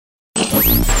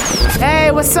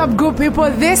Hey, what's up, good people?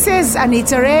 This is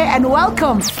Anita Ray, and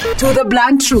welcome to The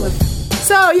Blunt Truth.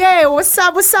 So, yeah, what's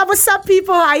up,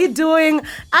 people? How you doing?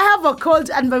 I have a cold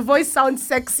and my voice sounds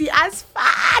sexy as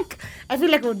fuck. I feel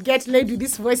like I would get laid with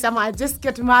this voice. I might just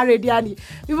get married, yani.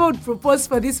 People would propose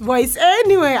for this voice.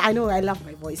 Anyway, I know I love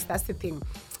my voice. That's the thing.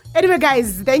 Anyway,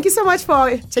 guys, thank you so much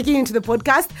for checking into the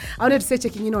podcast. I wanted to say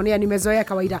checking in on here, nimezoea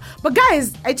kawaida. But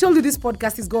guys, I told you this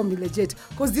podcast is going to be legit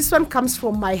because this one comes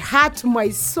from my heart, my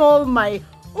soul,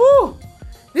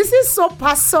 this is so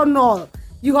personal.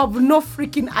 You have no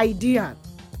freaking idea.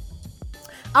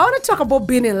 I want to talk about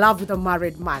being in love with a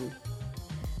married man.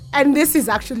 And this is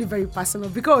actually very personal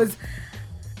because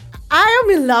I am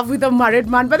in love with a married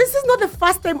man, but this is not the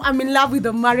first time I'm in love with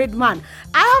a married man.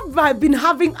 I have been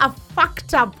having a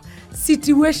fucked up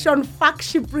situation,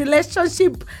 fuckship,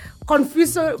 relationship,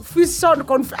 confusionship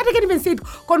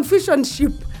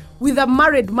with a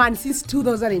married man since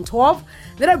 2012.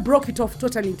 Then I broke it off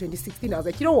totally in 2016. I was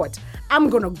like, you know what? I'm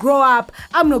going to grow up.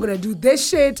 I'm not going to do this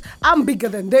shit. I'm bigger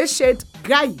than this shit.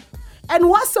 Guy. And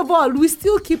worst of all, we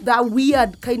still keep that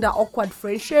weird kind of awkward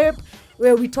friendship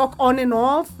where we talk on and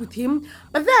off with him.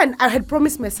 But then I had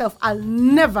promised myself I'll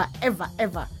never, ever,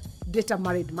 ever date a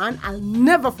married man. I'll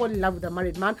never fall in love with a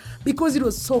married man because it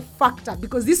was so fucked up.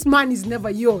 Because this man is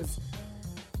never yours.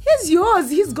 He's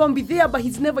yours. He's gonna be there, but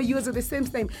he's never yours at the same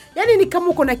time. Yani ni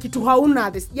kama uko na kitu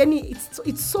hauna. Yani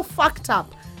it's so fucked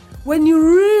up. When you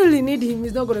really need him,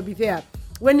 he's not gonna be there.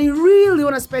 When you really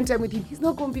want to spend time with him, he's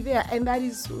not gonna be there. And that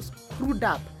is so screwed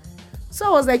up. So I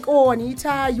was like, oh,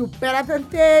 Anita, you're better than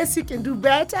this. You can do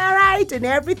better, right? And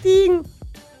everything.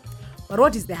 But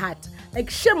what is the heart? Like,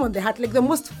 shame on the heart. Like, the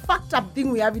most fucked up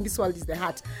thing we have in this world is the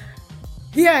heart.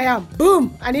 Here I am.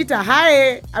 Boom. Anita,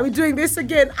 hi. Are we doing this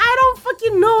again? I don't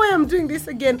fucking know why I'm doing this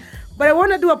again. But I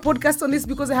want to do a podcast on this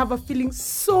because I have a feeling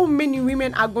so many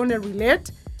women are going to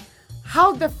relate.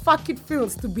 How the fuck it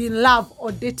feels to be in love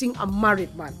or dating a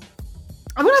married man.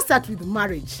 I'm going to start with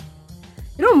marriage.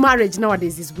 You know, marriage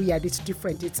nowadays is weird. It's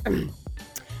different.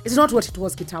 It's not what it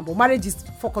was, Kitambo. Marriage is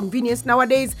for convenience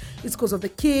nowadays. It's because of the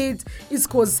kids. It's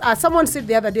because someone said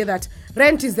the other day that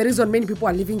rent is the reason many people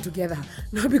are living together.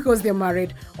 Not because they're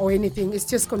married or anything. It's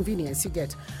just convenience, you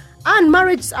get. And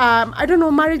marriage, I don't know,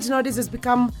 marriage nowadays has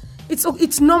become,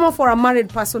 it's normal for a married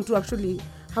person to actually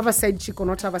have a side chick or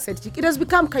not have a side chick. It has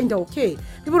become kind of okay.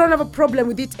 People don't have a problem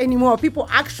with it anymore. People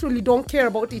actually don't care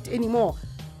about it anymore.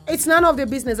 It's none of their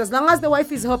business. As long as the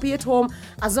wife is happy at home,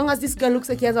 as long as this guy looks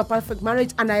like he has a perfect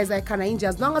marriage, anaweza kanainje.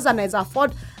 As long as anaweza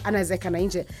afford, anaweza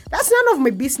kanainje. That's none of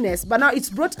my business. But now it's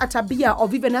brought a tabia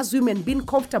of even as women being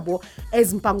comfortable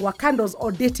as mpangwa candles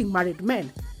or dating married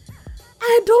men.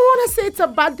 I don't want to say it's a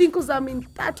bad thing because I'm in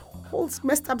that whole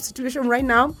messed up situation right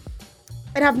now.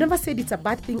 And I've never said it's a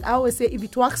bad thing. I always say if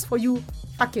it works for you,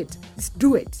 fuck it. Just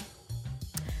do it.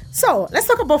 So let's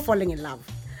talk about falling in love.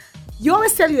 You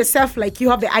always tell yourself, like, you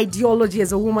have the ideology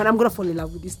as a woman, I'm going to fall in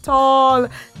love with this tall,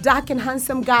 dark and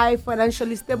handsome guy,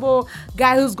 financially stable,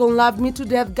 guy who's going to love me to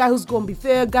death, guy who's going to be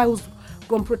fair, guy who's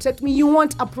going to protect me. You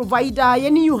want a provider.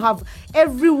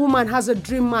 Every woman has a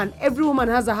dream man. Every woman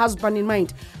has a husband in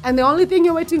mind. And the only thing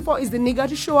you're waiting for is the nigga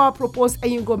to show up, propose,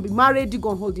 and you're going to be married, you're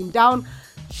going to hold him down.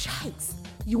 Shikes.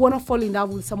 You want to fall in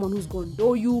love with someone who's going to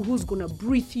know you, who's going to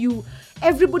breathe you.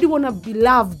 Everybody want to be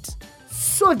loved.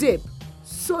 So deep.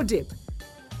 So deep.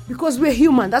 Because we're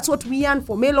human. That's what we yearn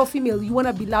for. Male or female, you want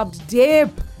to be loved deep.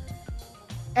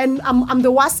 And I'm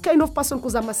the worst kind of person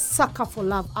because I'm a sucker for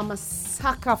love.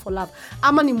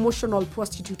 I'm an emotional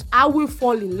prostitute. I will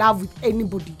fall in love with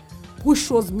anybody who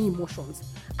shows me emotions.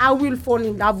 I will fall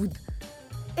in love with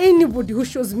anybody who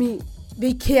shows me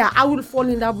they care. I will fall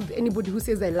in love with anybody who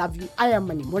says I love you. I am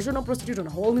an emotional prostitute on a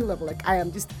whole new level. Like, I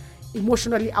am just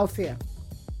emotionally out there.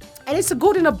 And it's a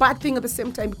good and a bad thing at the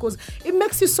same time because it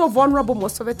makes you so vulnerable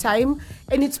most of the time.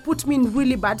 And it's put me in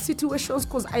really bad situations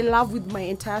because I love with my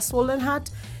entire soul and heart.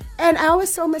 And I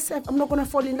always tell myself, I'm not going to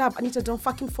fall in love. Anita, don't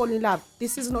fucking fall in love.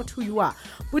 This is not who you are.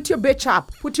 Put your bitch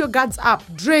up. Put your guards up.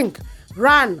 Drink.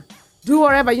 Run. Do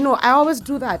whatever. I always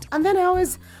do that. And then I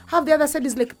always have the other side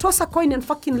is like, toss a coin and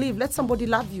fucking leave. Let somebody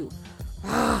love you.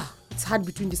 It's hard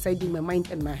between deciding my mind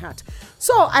and my heart.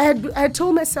 So I had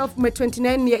told myself my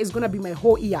 29 year is going to be my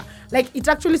whole year. Like, it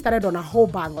actually started on a whole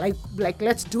bang. Like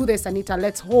let's do this, Anita.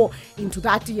 Let's hoe into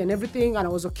 30 and everything. And I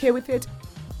was okay with it.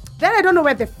 Then I don't know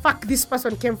where the fuck this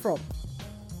person came from.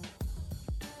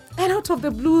 And out of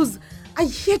the blues, I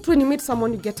hate when you meet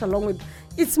someone you get along with.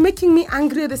 It's making me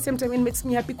angry at the same time. It makes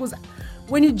me happy because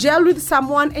when you gel with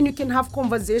someone and you can have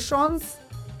conversations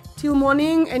till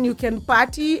morning and you can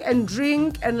party and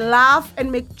drink and laugh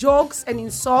and make jokes and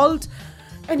insult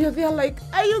And you're there like,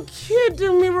 are you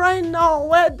kidding me right now?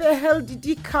 Where the hell did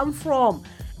he come from?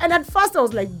 And at first I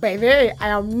was like, baby, I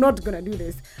am not going to do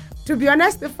this. To be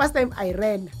honest, the first time I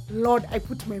ran, Lord, I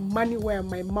put my money where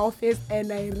my mouth is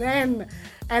and I ran.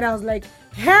 And I was like,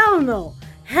 hell no.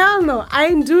 Hell no, I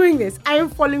ain't doing this. I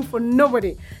ain't falling for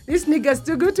nobody. This nigga's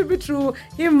too good to be true.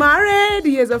 He married,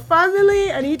 he has a family,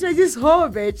 and he just hoe,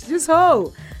 bitch. Just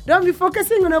hoe. Don't be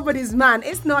focusing on nobody's man.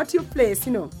 It's not your place,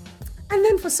 you know. And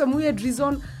then for some weird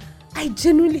reason, I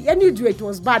genuinely, I knew it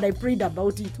was bad. I prayed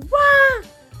about it. Wah!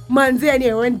 Manze, and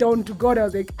I went down to God. I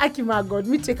was like, Akima, God,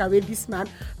 me take away this man.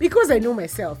 Because I know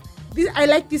myself. I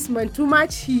like this man too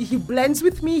much. He blends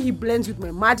with me. He blends with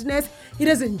my madness. He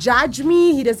doesn't judge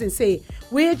me. He doesn't say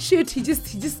weird shit. He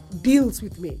just deals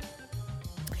with me.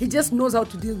 He just knows how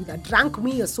to deal with a drunk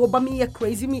me, a sober me, a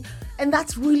crazy me. And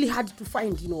that's really hard to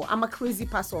find, you know. I'm a crazy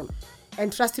person.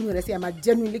 And trust me when I say I'm a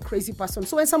genuinely crazy person.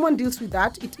 So when someone deals with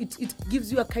that, it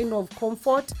gives you a kind of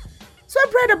comfort. So I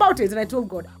prayed about it and I told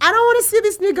God, I don't want to see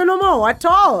this nigga no more at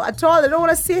all. I don't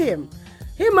want to see him.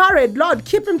 He married, Lord,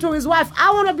 keep him to his wife.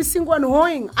 I want to be single and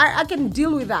hoeing. I can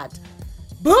deal with that.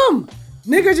 Boom!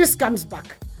 Nigga just comes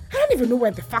back. I don't even know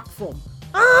where the fuck from.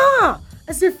 I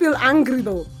still feel angry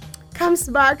though. Comes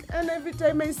back and every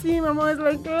time I see him, I'm always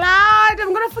like, Lord,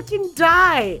 I'm going to fucking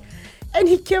die. And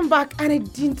he came back and I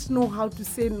didn't know how to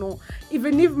say no.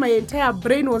 Even if my entire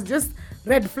brain was just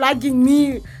red flagging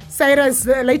me, sirens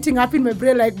lighting up in my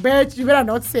brain like, bitch, you better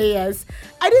not say yes.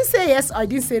 I didn't say yes or I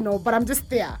didn't say no, but I'm just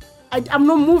there. I'm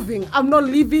not moving. I'm not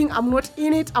leaving. I'm not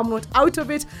in it. I'm not out of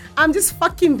it. I'm just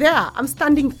fucking there. I'm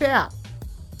standing there.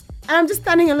 And I'm just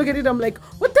standing and looking at it. I'm like,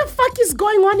 what the fuck is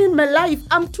going on in my life?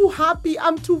 I'm too happy.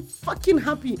 I'm too fucking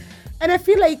happy. And I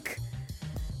feel like,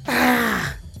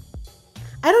 I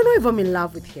don't know if I'm in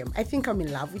love with him. I think I'm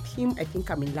in love with him. I think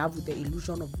I'm in love with the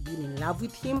illusion of being in love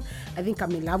with him. I think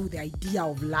I'm in love with the idea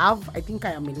of love. I think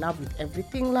I am in love with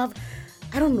everything love.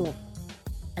 I don't know.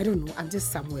 I'm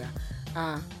just somewhere.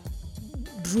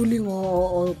 Drooling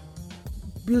or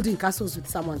building castles with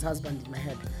someone's husband in my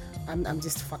head. I'm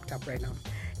just fucked up right now.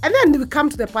 And then we come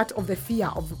to the part of the fear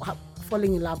of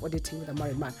falling in love or dating with a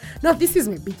married man. Now, this is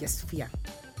my biggest fear.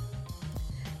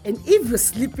 And if you're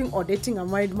sleeping or dating a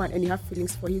married man and you have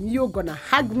feelings for him, you're gonna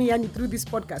hug me and through this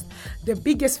podcast. The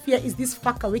biggest fear is this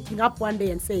fucker waking up one day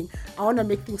and saying, I wanna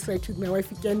make things right with my wife,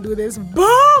 you can do this.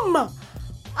 Boom!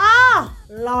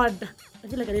 Lord. I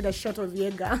feel like I need a shot of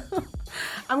Jaeger.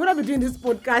 I'm going to be doing this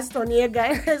podcast on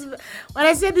Jaeger. When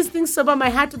I say these things sober, my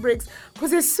heart breaks.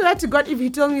 Because I swear to God, if he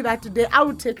told me that today, I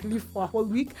would take leave for a whole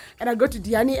week and I go to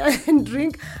Diani and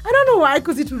drink. I don't know why,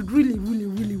 because it would really, really,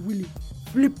 really, really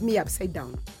flip me upside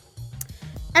down.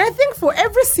 And I think for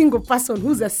every single person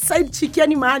who's a side chick,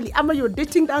 yani mahali, ama you're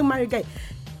dating that married guy,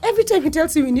 every time he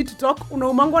tells you we need to talk,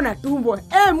 unaumangwa na tumbo.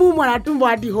 Mumu na tumbo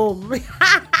hadi home.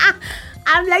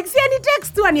 I'm like, see any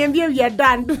text to aniambia we are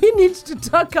done. Do we need to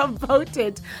talk about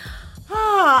it?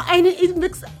 And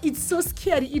it's so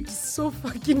scary. It's so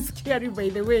fucking scary, by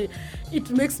the way. It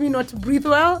makes me not breathe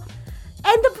well.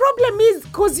 And the problem is,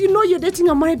 because you know you're dating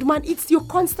a married man, it's your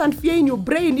constant fear in your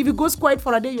brain. If it goes quiet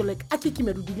for a day, you're like, aki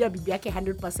kimerudilia bibi yake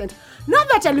 100%. Not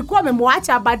that alikuwa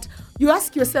amemwacha, but you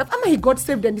ask yourself, he got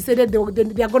saved and decided they are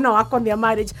going to work on their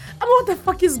marriage. What the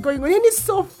fuck is going on? And it's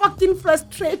so fucking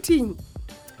frustrating.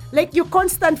 Like, your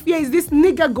constant fear is this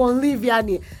nigga gonna leave,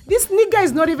 yani. This nigga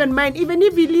is not even mine. Even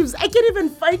if he leaves, I can't even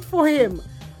fight for him.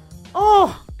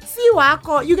 See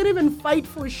wako, you can't even fight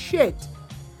for shit.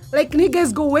 Like,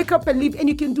 niggas go wake up and leave and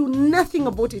you can do nothing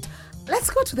about it.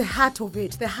 Let's go to the heart of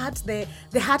it. The heart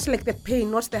like the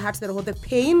pain, not the heart that hold the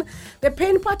pain. The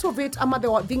pain part of it,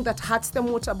 the thing that hurts them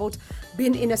most about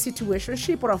being in a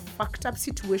situationship or a fucked up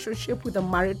situationship with a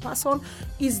married person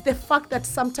is the fact that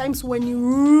sometimes when you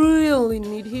really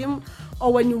need him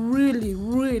or when you really,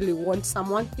 really want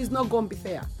someone, he's not going to be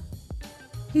there.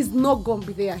 He's not going to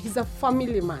be there. He's a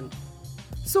family man.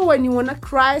 So when you want to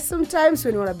cry sometimes,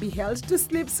 when you want to be held to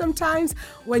sleep sometimes,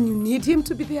 when you need him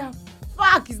to be there,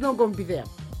 he's not going to be there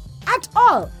at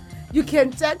all. You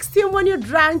can text him when you're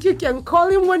drunk. You can call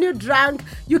him when you're drunk.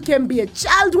 You can be a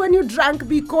child when you're drunk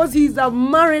because he's a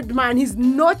married man. He's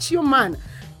not your man.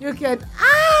 You can,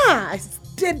 I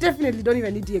definitely don't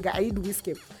even need Jaeger. I need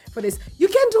whiskey for this. You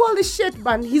can do all this shit,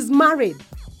 man. He's married.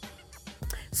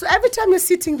 So every time you're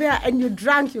sitting there and you're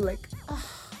drunk, you're like,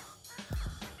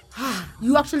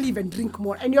 you actually even drink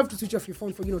more, and you have to switch off your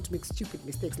phone for, to make stupid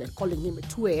mistakes like calling him at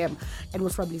 2 a.m. and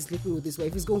was probably sleeping with his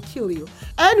wife. He's going to kill you.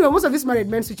 Anyway, most of these married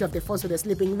men switch off their phones when they're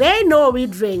sleeping. They know we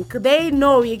drink. They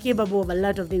know we're capable of a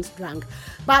lot of things drunk.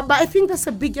 But I think that's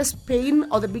the biggest pain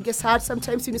or the biggest hurt.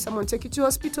 Sometimes you need someone to take you to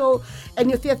hospital, and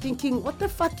you're there thinking, what the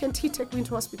fuck can't he take me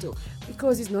to hospital?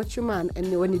 Because he's not your man.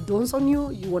 And when it dawns on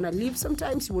you, you want to leave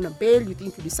sometimes, you want to bail, you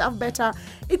think you deserve better.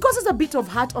 It causes a bit of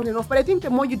hurt on and off. But I think the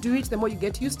more you do it, the more you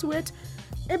get used to it.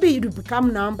 Maybe you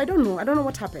become numb. I don't know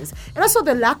what happens. And also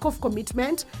the lack of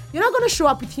commitment. You're not going to show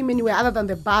up with him anywhere other than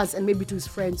the bars and maybe to his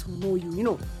friends who know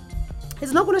you.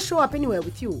 He's not going to show up anywhere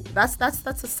with you. That's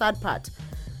the sad part.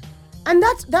 And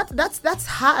that's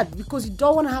hard, because you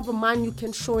don't want to have a man you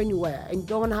can show anywhere, and you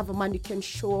don't want to have a man you can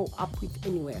show up with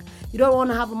anywhere. You don't want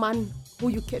to have a man who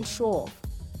you can show off.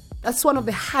 That's one of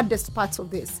the hardest parts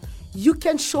of this. You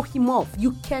can show him off.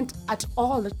 You can't at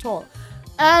all.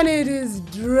 And it is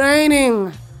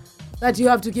draining that you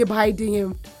have to keep hiding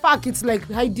him. Fuck, it's like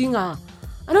hiding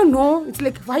it's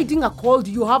like hiding a cold.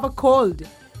 You have a cold.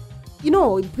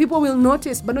 People will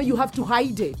notice, but no, you have to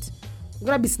hide it. You're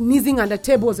going to be sneezing under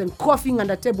tables and coughing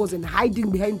under tables and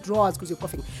hiding behind drawers because you're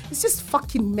coughing. It's just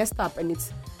fucking messed up, and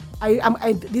it's...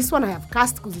 this one I have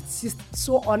cast because it's just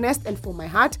so honest and from my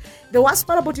heart. The worst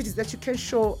part about it is that you can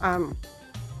show up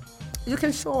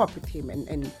with him,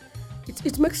 and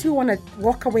it makes you want to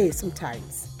walk away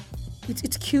sometimes.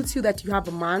 It kills you that you have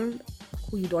a man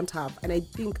who you don't have. And I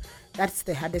think that's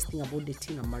the hardest thing about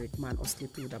dating a married man, or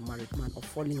sleeping with a married man, or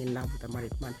falling in love with a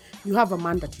married man. You have a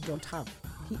man that you don't have.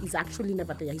 He is actually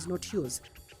never there. He's not yours.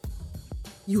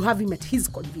 You have him at his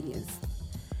convenience.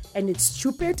 And it's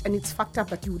stupid and it's fucked up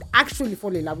that you would actually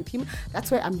fall in love with him.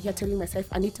 That's why I'm here telling myself,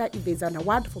 Anita, if there's an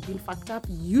award for being fucked up,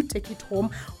 you take it home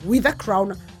with a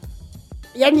crown.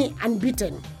 Yani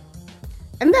unbeaten.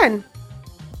 And then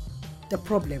the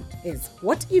problem is,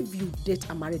 what if you date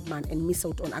a married man and miss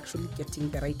out on actually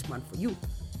getting the right man for you?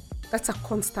 That's a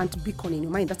constant beacon in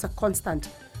your mind. That's a constant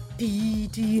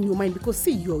in your mind, because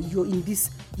see, you're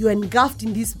engulfed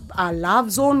in this love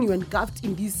zone. You're engulfed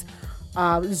in this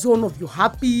zone of you're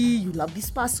happy, you love this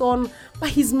person, but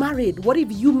he's married. What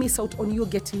if you miss out on you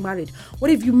getting married? What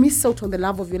if you miss out on the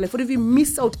love of your life? What if you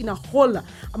miss out in a whole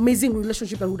amazing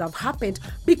relationship that would have happened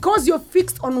because you're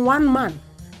fixed on one man?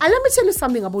 And let me tell you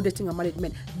something about dating a married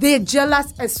man. They're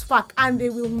jealous as fuck, and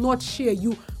they will not share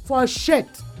you for shit.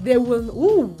 They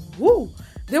will,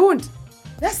 they won't.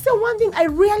 That's the one thing I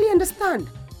really understand.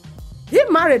 He's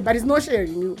married, but he's not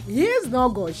sharing you. He's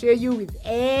not going to share you with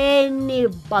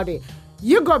anybody.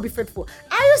 You got to be faithful.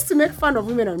 I used to make fun of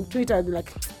women on Twitter. I'd be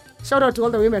like, shout out to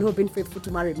all the women who have been faithful to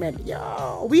married men.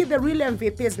 Yo, we the real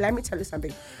MVPs. Let me tell you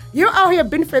something. You out here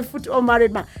being faithful to a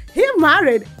married man. He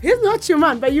married. He's not your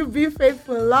man, but you be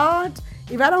faithful. Lord,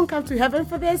 if I don't come to heaven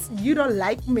for this, you don't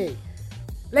like me.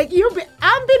 Like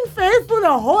I'm being faithful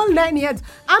the whole 9 years.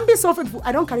 I'm being so faithful.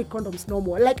 I don't carry condoms no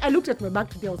more. Like I looked at my bag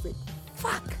today. I was like,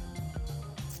 fuck.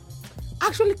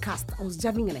 Actually cast. I was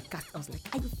jamming and I cast. I was like,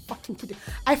 are you fucking kidding?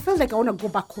 I felt like I want to go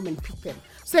back home and pick them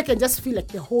so I can just feel like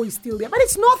the hole is still there. But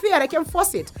it's not there. I can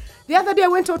force it. The other day I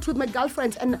went out with my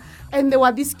girlfriends and there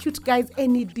were these cute guys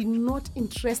and it did not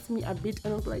interest me a bit.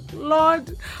 And I was like,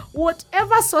 Lord,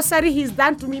 whatever sorcery he's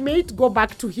done to me, may it go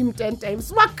back to him 10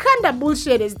 times. What kind of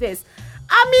bullshit is this?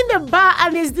 I'm in the bar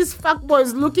and there's this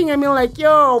fuckboys looking at me like,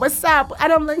 yo, what's up?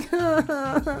 And I'm like,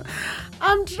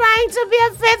 I'm trying to be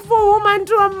a faithful woman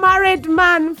to a married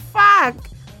man. Fuck.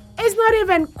 It's not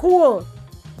even cool.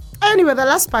 Anyway, the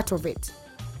last part of it.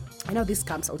 I know this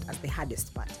comes out as the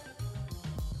hardest part.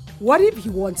 What if he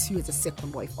wants you as a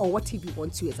second wife? Or what if he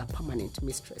wants you as a permanent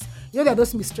mistress? There are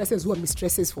those mistresses who are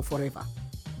mistresses for forever.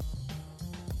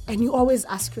 And you always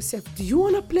ask yourself, do you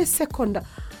want to play second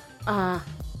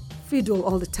fiddle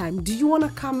all the time? Do you want to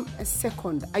come as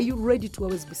second? Are you ready to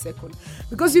always be second?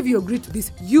 Because if you agree to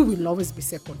this, you will always be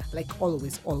second. Like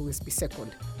always be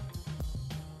second.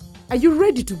 Are you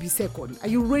ready to be second? Are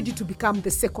you ready to become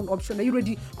the second option? Are you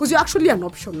ready? Because you're actually an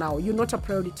option now. You're not a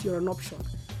priority, you're an option.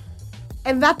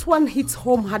 And that one hits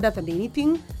home harder than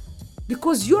anything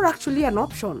because you're actually an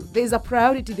option. There's a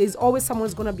priority. There's always someone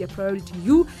who's going to be a priority.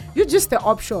 You're just the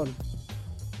option.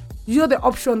 You're the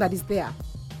option that is there.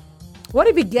 What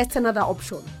if he gets another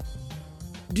option?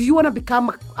 Do you want to become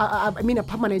a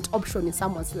permanent option in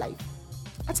someone's life?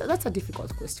 That's a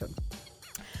difficult question.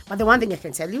 But the one thing I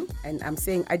can tell you, and I'm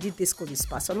saying I did this because it's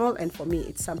personal, and for me,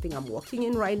 it's something I'm working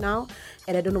in right now,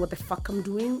 and I don't know what the fuck I'm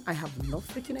doing. I have no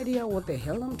freaking idea what the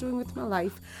hell I'm doing with my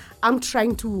life. I'm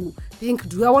trying to think,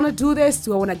 do I want to do this?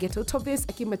 Do I want to get out of this?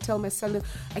 I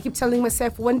keep telling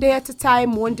myself, one day at a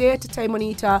time,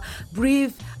 Anita.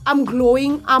 Breathe. I'm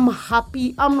glowing. I'm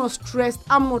happy. I'm not stressed.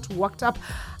 I'm not worked up.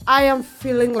 I am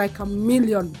feeling like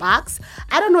 $1,000,000.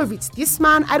 I don't know if it's this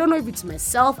man. I don't know if it's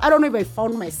myself. I don't know if I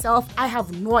found myself. I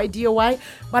have no idea why,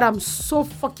 but I'm so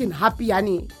fucking happy,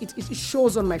 Annie. It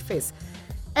shows on my face.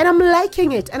 And I'm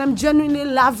liking it, and I'm genuinely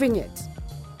loving it.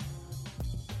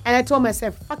 And I told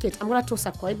myself, fuck it, I'm going to toss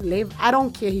a coin, live. I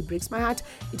don't care he breaks my heart.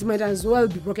 It might as well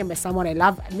be broken by someone I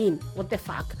love. I mean, what the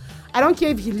fuck? I don't care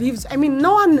if he leaves. I mean,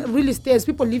 no one really stays.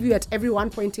 People leave you at every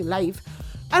one point in life.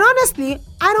 And honestly,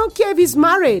 I don't care if he's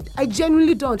married. I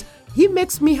genuinely don't. He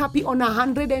makes me happy on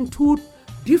 102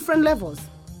 different levels.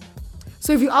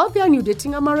 So if you're out there and you're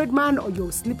dating a married man, or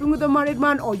you're sleeping with a married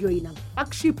man, or you're in a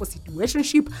fuck ship or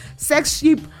situationship, sex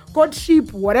ship,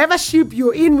 courtship, whatever ship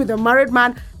you're in with a married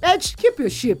man, bitch, keep your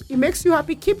ship. It makes you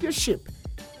happy, keep your ship.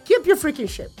 Keep your freaking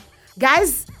ship.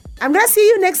 Guys, I'm going to see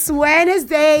you next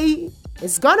Wednesday.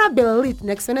 It's going to be lit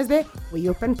next Wednesday. We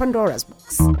open Pandora's box.